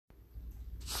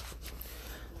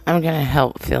I'm going to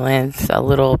help fill in a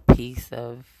little piece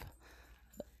of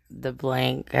the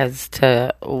blank as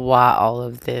to why all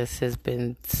of this has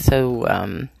been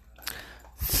so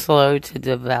slow to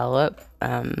develop.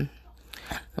 I'm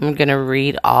going to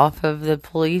read off of the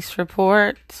police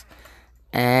report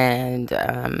and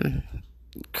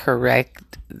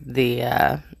correct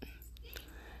the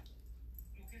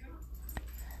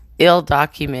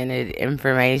ill-documented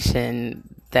information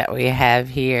that we have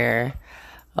here,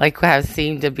 like I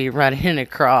seem to be running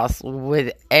across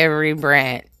with every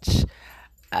branch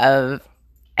of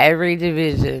every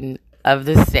division of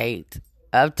the state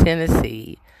of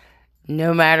Tennessee,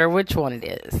 no matter which one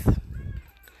it is.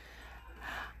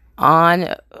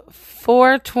 On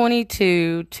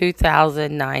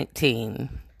 4/22/2019,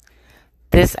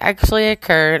 this actually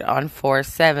occurred on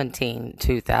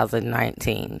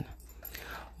 4/17/2019.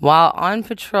 While on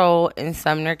patrol in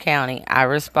Sumner County, I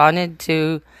responded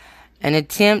to an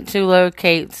attempt to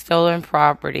locate stolen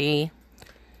property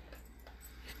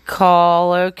call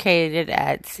located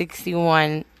at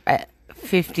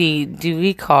 6150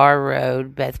 Dewey Carr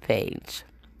Road, Bethpage.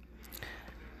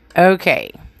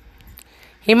 Okay.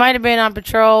 He might have been on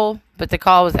patrol, but the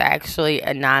call was actually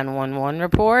a 911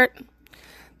 report.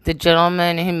 The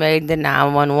gentleman who made the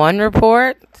 911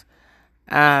 report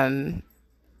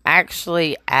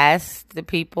actually asked the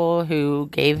people who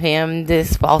gave him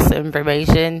this false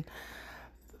information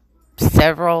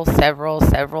several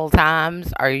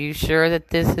times, are you sure that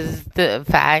this is the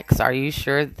facts? Are you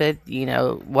sure that,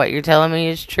 what you're telling me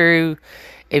is true?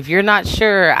 If you're not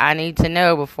sure, I need to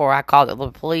know before I call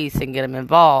the police and get them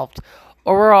involved,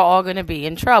 or we're all going to be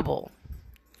in trouble.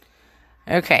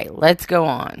 Okay, let's go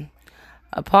on.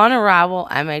 Upon arrival,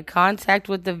 I made contact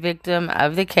with the victim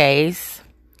of the case,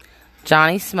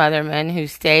 Johnny Smotherman, who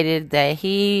stated that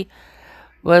he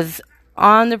was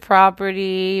on the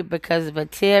property because of a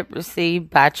tip received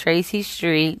by Tracy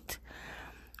Street.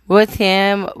 With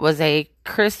him was a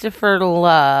Christopher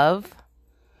Love,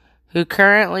 who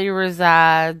currently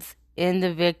resides in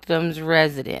the victim's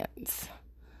residence.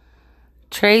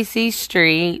 Tracy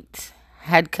Street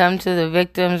had come to the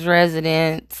victim's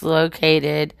residence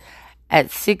located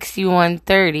at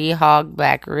 6130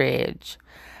 Hogback Ridge.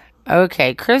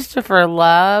 Okay, Christopher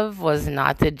Love was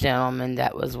not the gentleman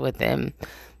that was with him.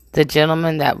 The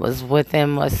gentleman that was with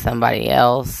him was somebody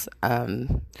else.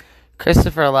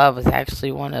 Christopher Love was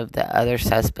actually one of the other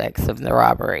suspects of the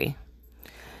robbery.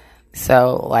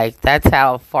 So, that's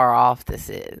how far off this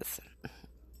is.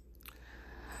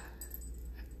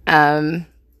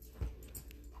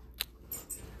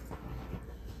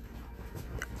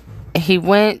 He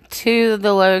went to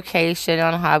the location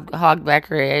on Hogback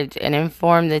Ridge and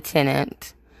informed the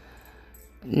tenant.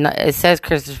 No, it says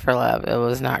Christopher Love. It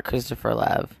was not Christopher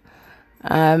Love.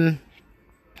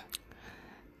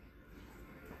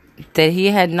 That he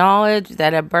had knowledge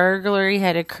that a burglary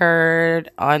had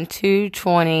occurred on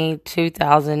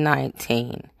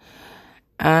 2/20/2019.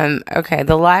 Okay,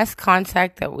 the last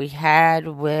contact that we had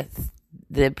with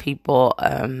the people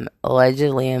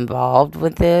allegedly involved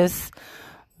with this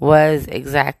was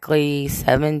exactly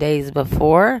 7 days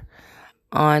before,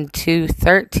 on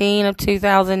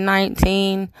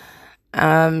 2/13/2019.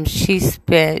 She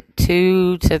spent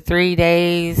 2 to 3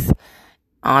 days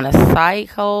on a psych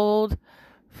hold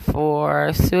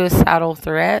for suicidal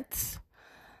threats.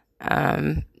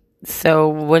 So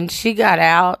when she got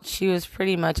out, she was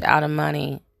pretty much out of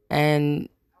money. And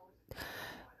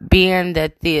being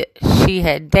that she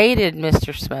had dated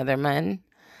Mr. Smotherman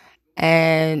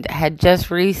and had just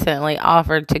recently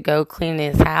offered to go clean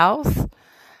his house,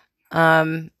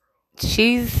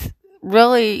 she's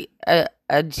really a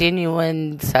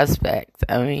genuine suspect.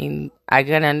 I mean, I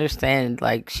can understand,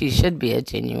 she should be a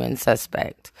genuine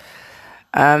suspect.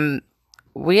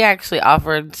 We actually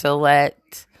offered to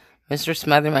let Mr.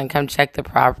 Smotherman come check the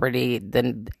property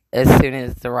then as soon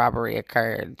as the robbery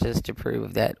occurred, just to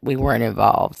prove that we weren't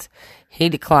involved. He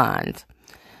declined.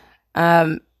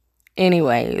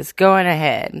 Anyways, going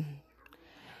ahead.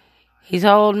 He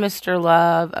told Mr.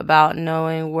 Love about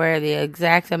knowing where the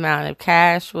exact amount of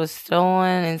cash was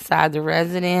stolen inside the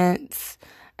residence.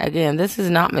 Again, this is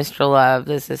not Mr. Love.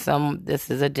 This is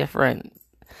a different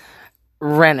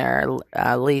renter,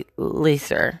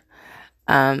 leaser.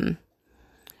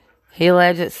 He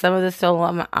alleged that some of the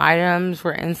stolen items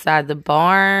were inside the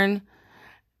barn,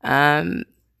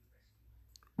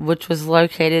 which was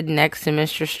located next to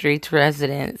Mr. Street's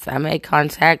residence. I made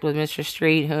contact with Mr.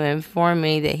 Street, who informed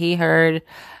me that he heard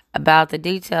about the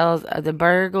details of the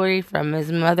burglary from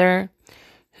his mother,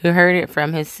 who heard it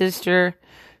from his sister,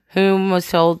 whom was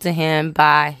told to him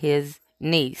by his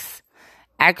niece.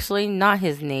 Actually, not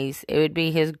his niece. It would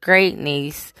be his great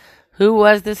niece, who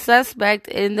was the suspect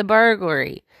in the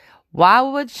burglary. Why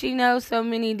would she know so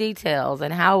many details?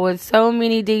 And how would so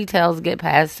many details get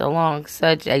passed along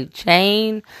such a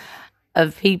chain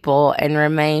of people and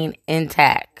remain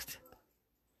intact?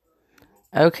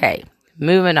 Okay,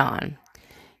 moving on.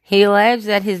 He alleged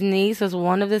that his niece was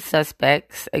one of the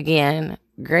suspects. Again,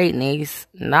 great niece,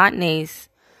 not niece.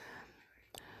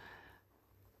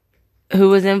 Who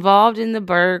was involved in the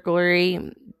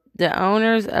burglary. The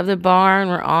owners of the barn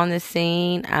were on the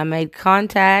scene. I made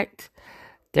contact.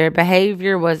 Their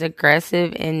behavior was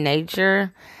aggressive in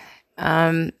nature.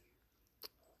 Yeah,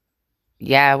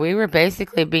 we were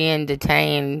basically being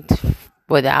detained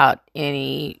without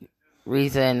any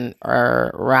reason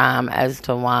or rhyme as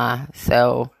to why.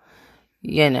 So,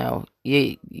 you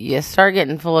start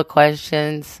getting full of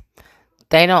questions.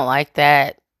 They don't like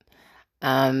that.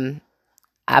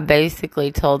 I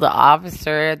basically told the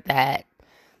officer that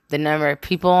the number of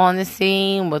people on the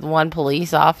scene with one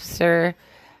police officer,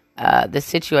 the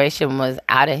situation was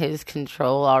out of his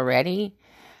control already,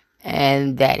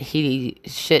 and that he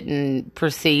shouldn't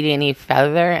proceed any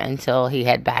further until he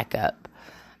had backup.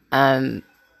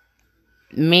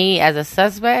 Me as a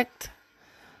suspect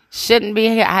shouldn't be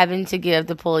having to give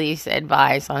the police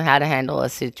advice on how to handle a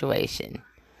situation.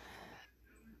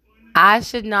 I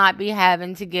should not be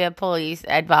having to give police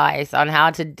advice on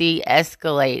how to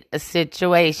de-escalate a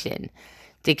situation,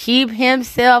 to keep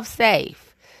himself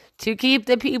safe, to keep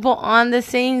the people on the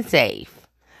scene safe.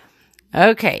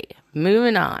 Okay,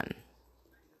 moving on.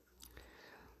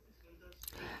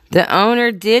 The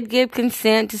owner did give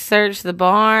consent to search the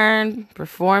barn,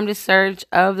 performed a search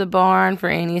of the barn for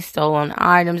any stolen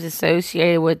items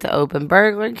associated with the open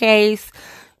burglary case.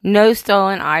 No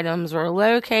stolen items were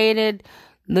located.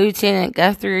 Lieutenant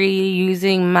Guthrie,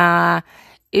 using my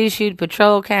issued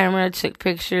patrol camera, took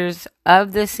pictures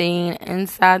of the scene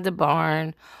inside the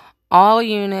barn. All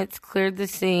units cleared the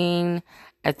scene.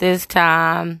 At this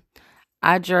time,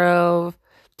 I drove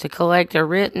to collect a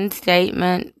written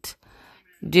statement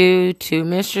due to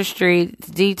Mr. Street's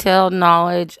detailed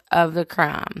knowledge of the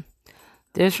crime.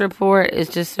 This report is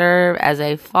to serve as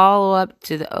a follow-up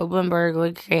to the open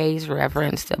burglary case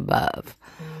referenced above.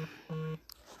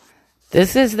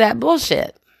 This is that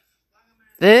bullshit.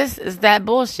 This is that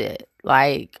bullshit.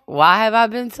 Like, why have I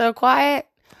been so quiet?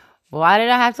 Why did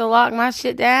I have to lock my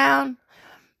shit down?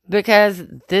 Because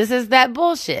this is that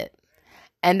bullshit.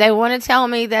 And they want to tell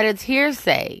me that it's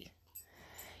hearsay.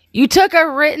 You took a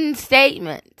written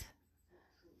statement.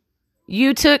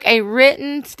 You took a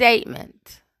written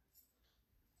statement.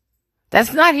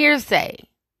 That's not hearsay.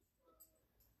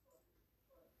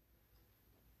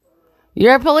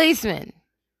 You're a policeman.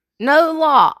 Know the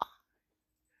law.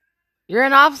 You're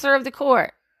an officer of the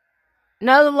court.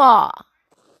 Know the law.